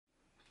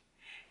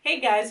Hey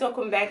guys,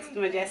 welcome back to the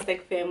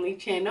Majestic Family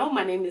channel.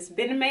 My name is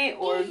Bename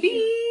or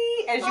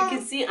B. As you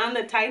can see on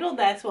the title,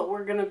 that's what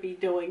we're going to be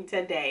doing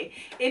today.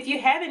 If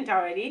you haven't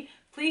already,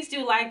 please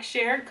do like,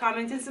 share,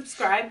 comment, and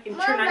subscribe, and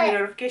turn on your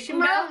notification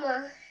bell.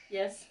 Mama.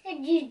 Yes? What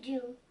did you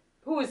do?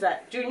 Who is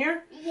that?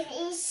 Junior?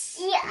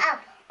 Yeah.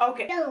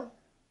 Okay. No.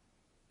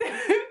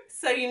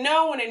 So you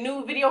know when a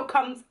new video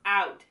comes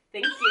out.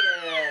 Thank you.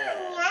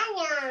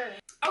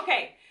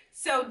 Okay.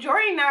 So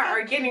Jory and I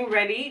are getting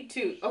ready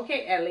to,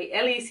 okay,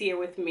 Ellie's here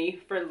with me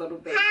for a little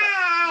bit.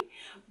 Hi.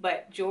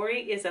 But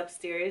Jory is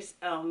upstairs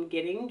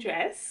getting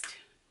dressed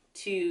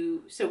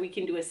so we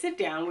can do a sit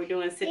down. We're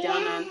doing a sit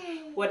down on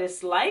what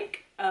it's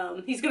like.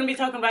 He's going to be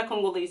talking about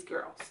Congolese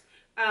girls.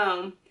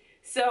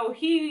 So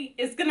he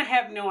is going to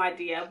have no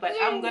idea, but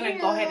I'm going to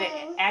go ahead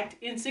and act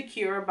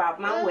insecure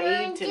about my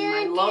weight and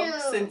my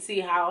looks and see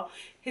how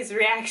his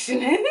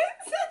reaction is.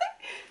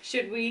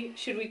 Should we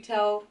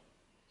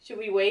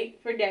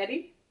wait for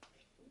Daddy?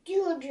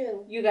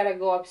 Juju. You gotta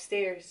go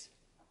upstairs.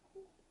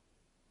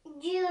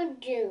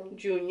 Juju.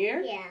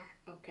 Junior? Yeah.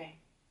 Okay.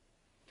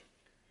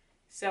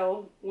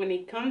 So when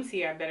he comes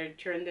here, I better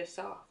turn this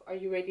off. Are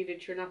you ready to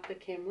turn off the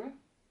camera?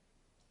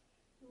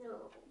 No.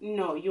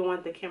 No, you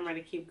want the camera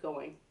to keep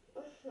going.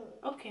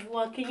 Okay,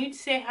 well, can you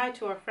say hi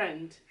to our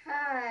friend?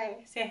 Hi.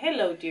 Say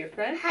hello, dear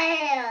friend.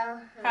 Hello.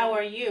 How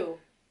are you?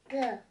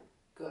 Good.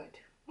 Good.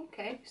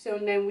 Okay, so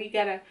then we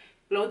gotta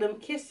blow them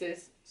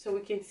kisses so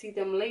we can see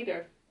them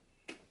later.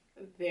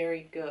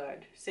 Very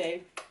good.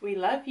 Say, we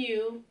love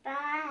you.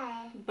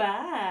 Bye.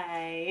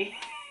 Bye.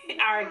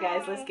 All right,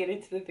 guys, let's get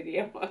into the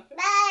video.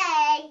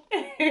 Bye.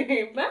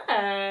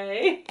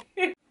 Bye.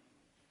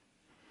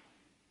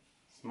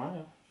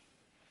 Smile.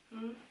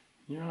 Hmm?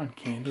 You're on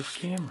Candace's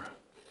camera.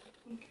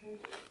 Okay.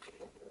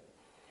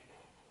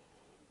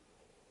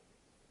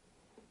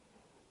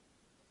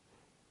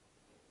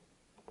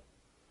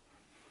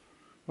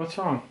 What's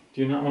wrong?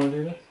 Do you not want to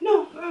do this?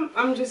 No,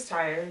 I'm just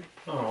tired.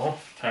 Oh,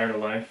 tired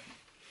of life.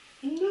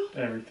 No.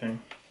 Everything.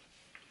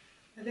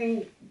 I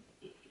think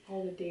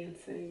all the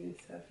dancing and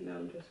stuff, now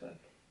I'm just like,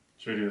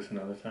 Should we do this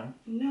another time?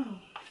 no.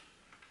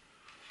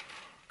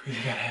 Because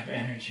you gotta have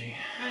energy.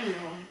 I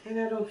know. And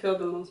I don't feel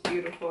the most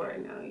beautiful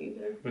right now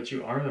either. But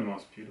you are the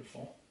most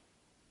beautiful.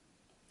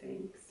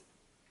 Thanks.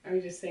 Are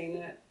you just saying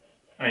that?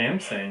 I am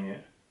saying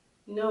it.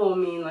 No, I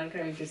mean, like,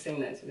 are you just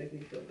saying that to make me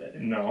feel better?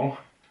 No.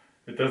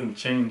 It doesn't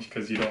change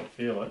because you don't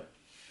feel it.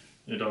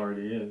 It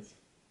already is.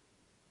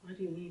 What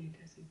do you mean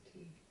it doesn't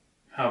change?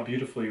 How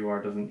beautiful you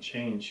are doesn't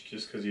change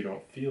just because you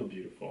don't feel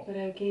beautiful. But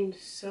I gained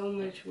so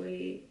much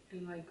weight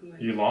and like my...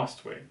 You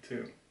lost weight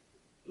too.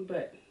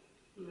 But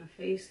my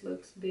face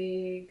looks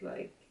big,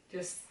 like,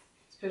 just,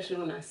 especially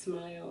when I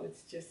smile,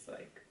 it's just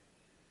like,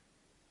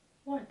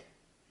 what?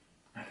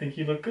 I think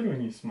you look good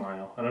when you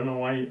smile. I don't know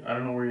why. I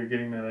don't know where you're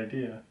getting that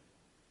idea.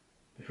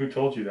 Who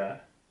told you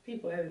that?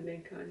 People haven't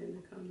been kind in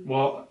the comments.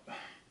 Well,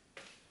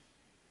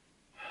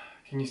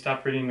 can you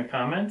stop reading the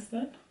comments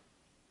then?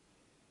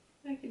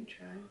 I can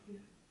try. Yeah.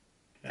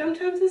 Okay.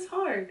 Sometimes it's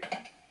hard.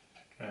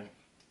 Okay.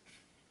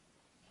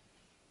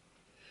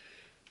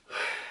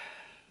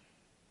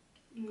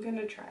 I'm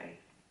gonna try.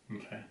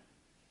 Okay.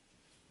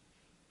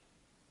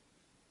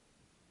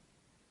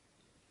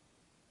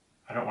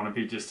 I don't want to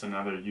be just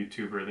another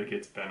YouTuber that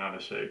gets bent out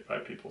of shape by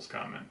people's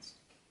comments.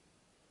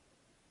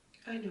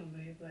 I know,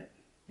 babe, but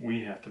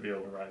We have to be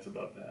able to rise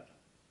above that.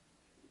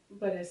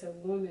 as a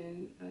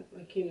woman,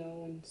 like, you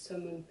know, when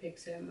someone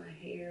picks at my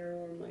hair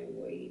or my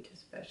weight,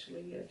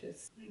 especially,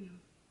 I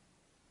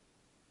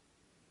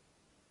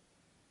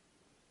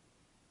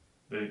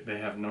know. They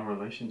have no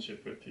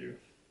relationship with you.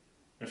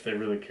 If they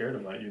really cared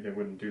about you, they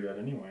wouldn't do that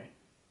anyway.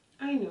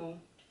 I know.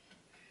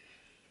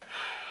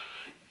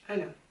 I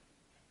know.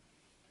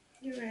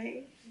 You're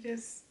right.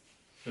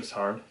 It's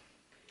hard.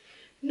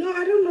 No,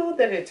 I don't know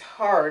that it's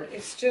hard.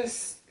 It's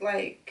just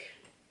like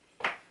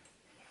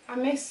I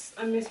miss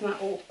my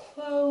old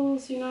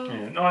clothes, you know.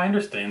 Yeah, no, I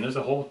understand. There's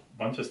a whole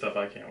bunch of stuff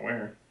I can't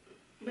wear.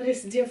 But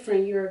it's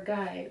different. You're a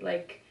guy.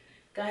 Like,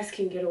 guys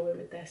can get away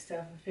with that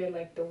stuff. I feel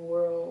like the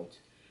world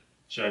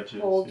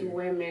Judges holds you.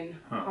 women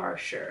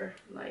harsher,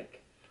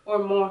 like, or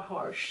more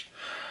harsh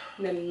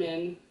than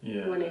men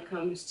when it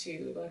comes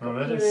to like well,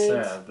 appearance. that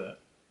is sad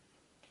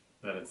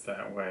that it's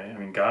that way. I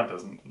mean, God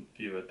doesn't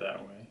view it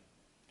that way.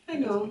 I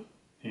know.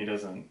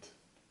 He's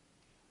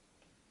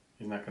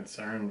not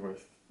concerned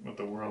with what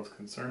the world's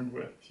concerned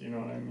with. You know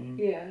what I mean?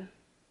 Yeah.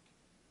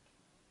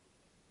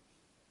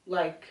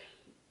 Like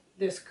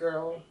this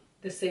girl,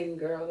 the same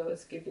girl that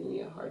was giving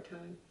me a hard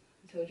time.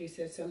 I told you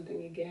said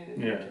something again.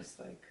 Yeah. I'm just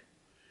like.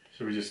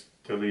 Should we just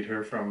delete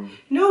her from...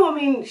 No, I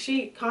mean,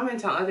 she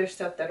comments on other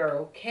stuff that are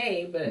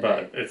okay, but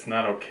it's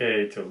not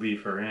okay to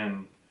leave her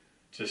in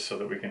just so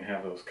that we can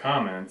have those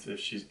comments if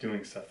she's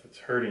doing stuff that's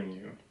hurting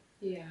you.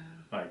 Yeah.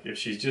 Like, if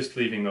she's just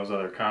leaving those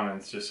other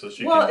comments just so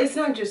she Well, can... it's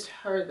not just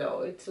her,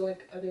 though. It's,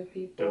 like, other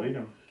people. Delete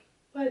them.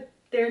 But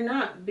they're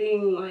not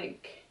being,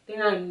 like...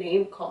 They're not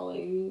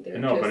name-calling.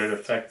 No, but it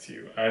affects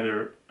you.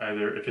 Either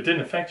if it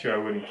didn't affect you, I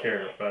wouldn't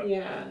care, but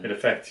yeah. it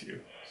affects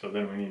you. So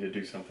then we need to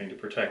do something to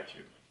protect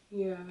you.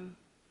 Yeah.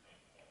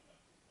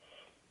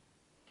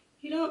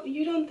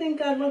 You don't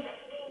think I look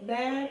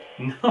bad?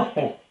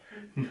 No,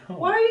 no.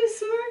 Why are you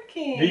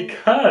smirking?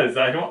 Because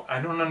I don't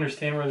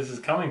understand where this is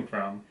coming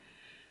from.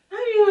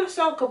 I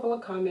saw a couple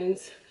of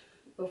comments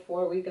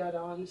before we got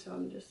on, so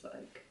I'm just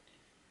like,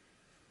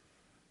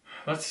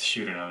 Let's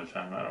shoot another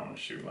time. I don't want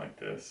to shoot like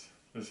this.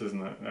 This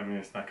isn't. I mean,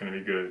 it's not going to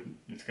be good.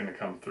 It's going to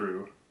come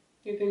through.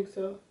 you think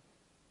so?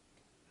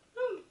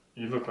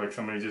 You look like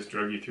somebody just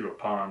drug you through a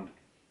pond.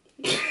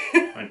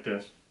 Like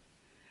this.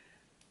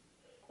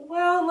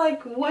 Well,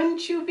 like,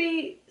 wouldn't you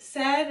be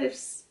sad if,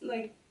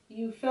 like,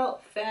 you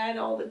felt fat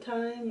all the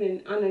time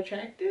and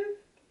unattractive?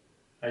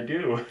 I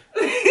do. What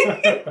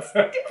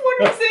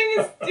I'm saying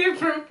is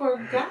different for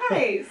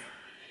guys.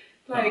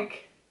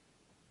 Like,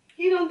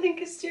 you don't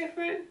think it's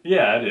different?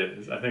 Yeah, it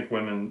is. I think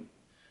women,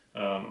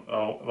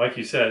 like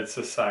you said,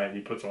 society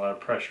puts a lot of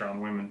pressure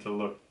on women to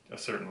look a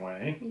certain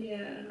way.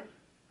 Yeah.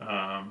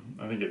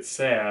 I think it's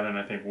sad, and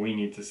I think we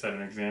need to set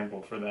an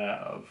example for that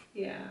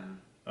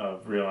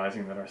of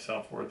realizing that our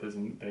self-worth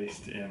isn't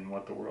based in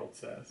what the world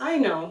says. I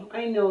know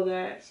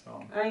that.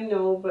 So. I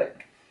know, but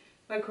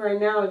like right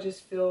now, I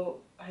just feel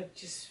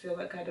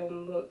like I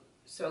don't look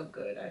so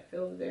good. I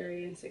feel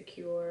very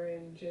insecure,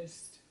 and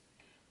just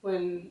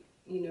when,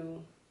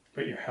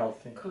 But you're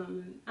healthy.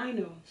 I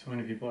know. So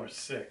many people are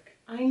sick.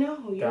 I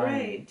know, you're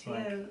dying, right.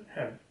 like, Yeah.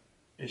 have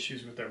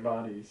issues with their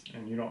bodies,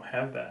 and you don't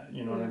have that.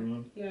 You know what I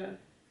mean? Yeah.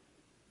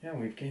 Yeah,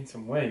 we've gained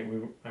some weight.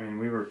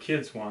 We were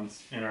kids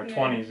once in our Yeah.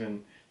 20s,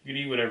 and you could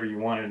eat whatever you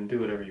wanted and do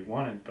whatever you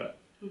wanted, but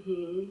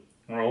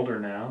we're older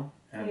now,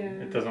 and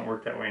it doesn't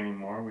work that way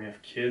anymore. We have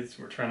kids.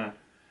 We're trying to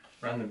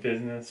run the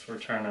business. We're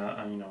trying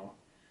to,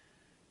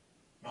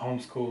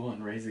 homeschool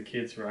and raise the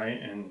kids right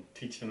and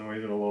teach them the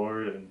ways of the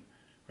Lord, and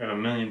we have a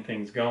million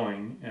things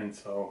going, and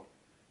so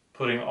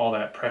putting all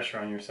that pressure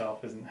on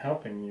yourself isn't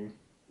helping you.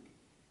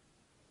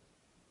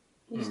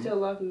 You still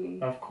love me.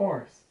 Of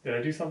course. Did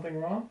I do something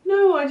wrong?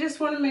 No, I just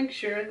want to make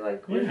sure,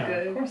 like, we're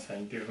good. Of course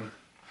I do.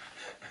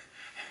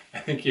 I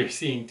think you're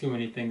seeing too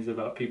many things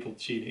about people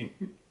cheating.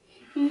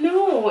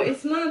 No,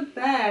 it's not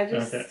that.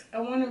 Just Okay. I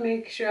want to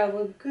make sure I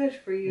look good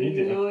for you,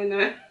 You do.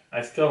 and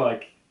I still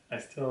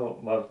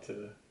love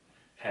to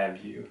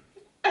have you.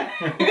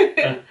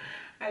 I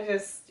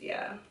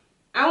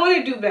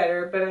want to do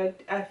better,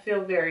 but I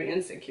feel very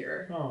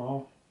insecure.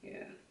 Oh.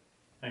 Yeah.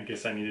 I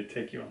guess I need to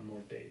take you on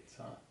more dates,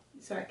 huh?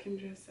 So I can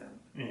dress up.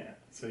 Yeah,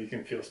 so you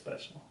can feel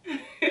special.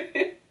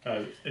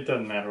 It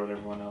doesn't matter what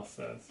everyone else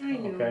says. I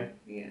know. Okay?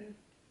 Yeah.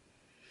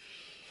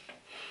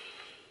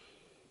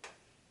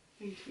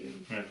 Thank you.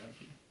 I love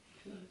you.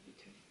 I love you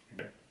too.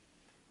 Okay.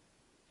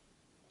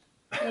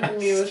 What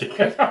do you mean with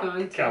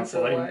content or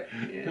Counseling. what?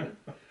 Yeah.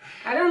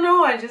 I don't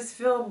know. I just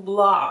feel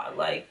blah.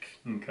 Like,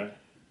 Okay.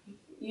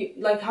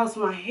 like how's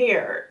my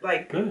hair?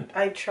 Like, Good.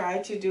 I try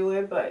to do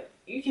it, but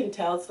you can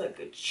tell it's like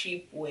a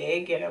cheap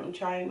wig, and I'm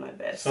trying my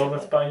best. So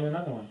let's buy you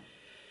another one.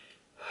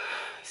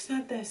 It's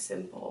not that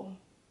simple.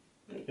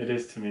 Like, It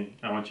is to me.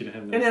 I want you to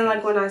have those and then,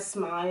 like, things. when I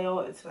smile,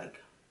 it's like,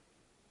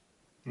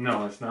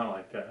 No, it's not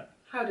like that.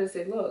 how does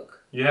it look?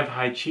 You have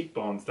high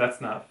cheekbones.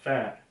 That's not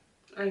fat.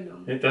 I know.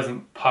 It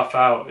doesn't puff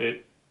out.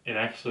 It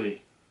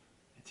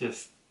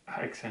just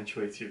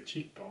accentuates your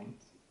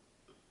cheekbones.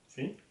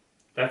 See?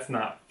 That's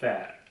not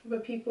fat.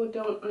 But people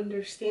don't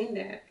understand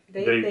that.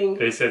 They think,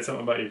 They said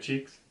something about your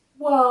cheeks?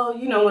 well,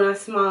 when I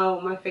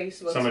smile, my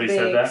face looks Somebody big.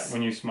 said that?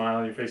 When you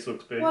smile, your face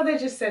looks big? Well, they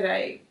just said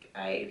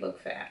I look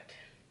fat.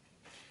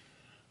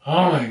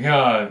 Oh my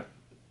God.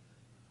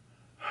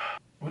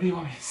 What do you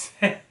want me to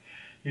say?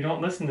 You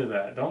don't listen to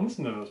that. Don't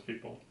listen to those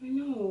people. I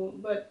know,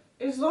 but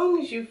as long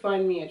as you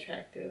find me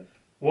attractive.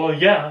 Well,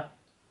 yeah.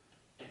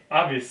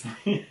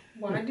 Obviously.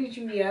 Why did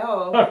you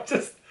yell? I'm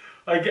just...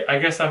 I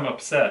guess I'm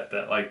upset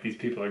that, like, these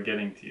people are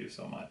getting to you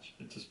so much.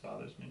 It just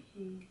bothers me.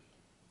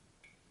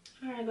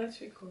 All right, let's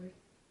record.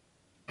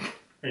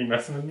 Are you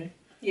messing with me?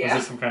 Yeah.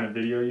 Was this some kind of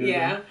video you were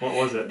Yeah. doing? What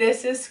was it?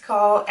 This is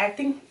called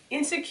Acting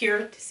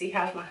Insecure to see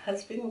how my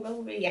husband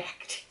will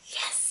react.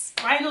 Yes,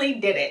 finally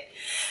did it.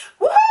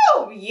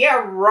 Woo!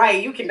 Yeah,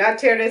 right. You cannot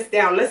tear this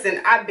down. Listen,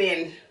 I've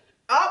been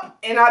up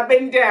and I've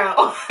been down.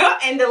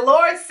 And the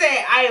Lord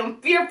said I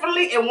am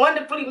fearfully and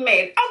wonderfully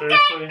made. Okay?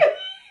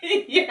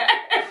 Seriously? Yes.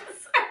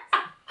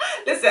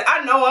 Listen,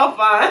 I know I'm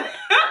fine.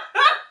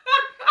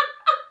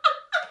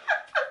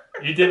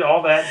 You did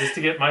all that just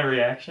to get my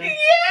reaction? Yes.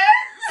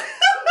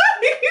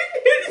 You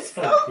did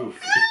so goofy.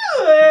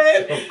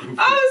 good. So goofy.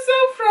 I'm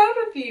so proud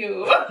of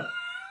you.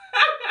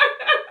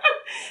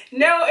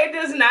 No, it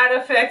does not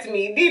affect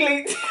me.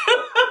 Delete.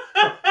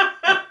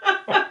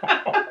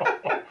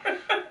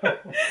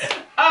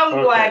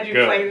 I'm glad you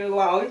good. played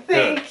along.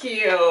 Thank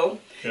you.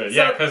 Good. So-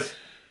 Yeah, because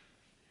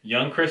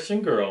young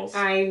Christian girls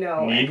I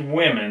know. need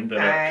women that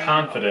I are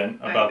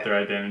confident know. I about know. their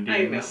identity I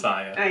in know.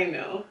 Messiah. I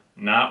know.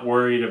 Not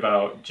worried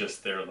about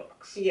just their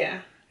looks.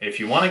 Yeah. If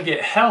you want to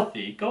get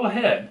healthy, go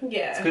ahead.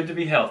 Yeah. It's good to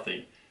be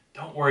healthy.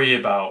 Don't worry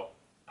about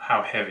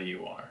how heavy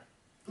you are.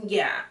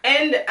 Yeah.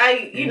 And you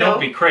And know. don't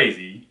be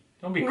crazy.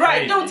 Don't be crazy.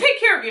 Right, don't take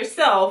care of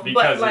yourself.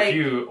 Because but like, if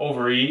you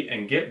overeat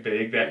and get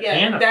big, that yeah,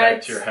 can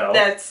affect your health.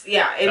 That's,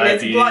 yeah, and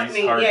Diabetes, it's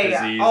gluttony, heart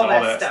disease, all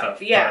that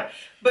stuff. Yeah,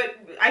 but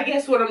I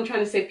guess what I'm trying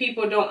to say,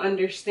 people don't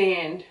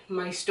understand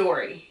my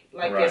story,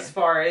 like Right. as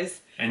far as...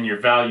 And your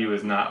value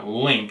is not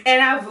linked.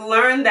 And I've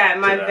learned that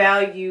my that.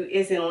 value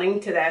isn't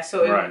linked to that,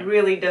 so Right. it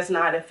really does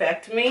not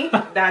affect me.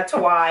 That's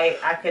why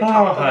I could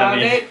talk about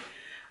it.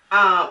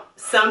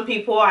 Some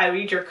people, I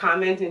read your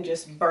comments and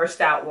just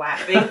burst out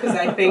laughing because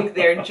I think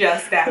they're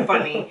just that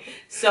funny.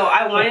 So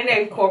I wanted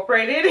to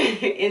incorporate it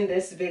in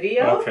this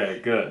video. Okay,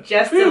 good.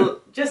 Just to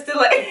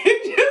let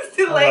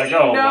you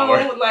know,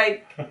 Lord.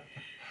 like,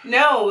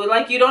 no,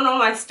 like, you don't know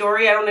my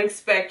story. I don't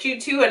expect you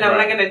to, and I'm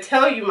not going to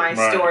tell you my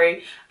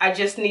story. I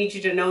just need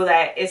you to know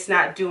that it's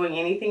not doing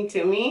anything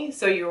to me,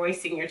 so you're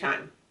wasting your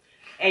time.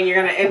 And you're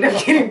going to end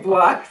up getting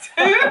blocked.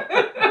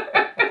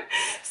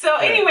 So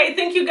anyway,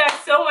 thank you guys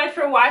so much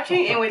for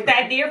watching. And with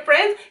that, dear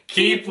friends,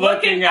 keep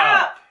looking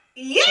up.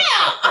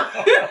 Yeah!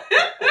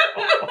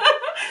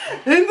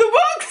 In the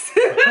books!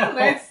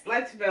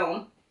 Let's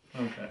film.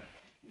 Okay.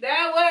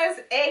 That was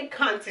egg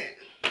content.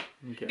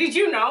 Okay. Did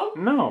you know?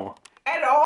 No. At all?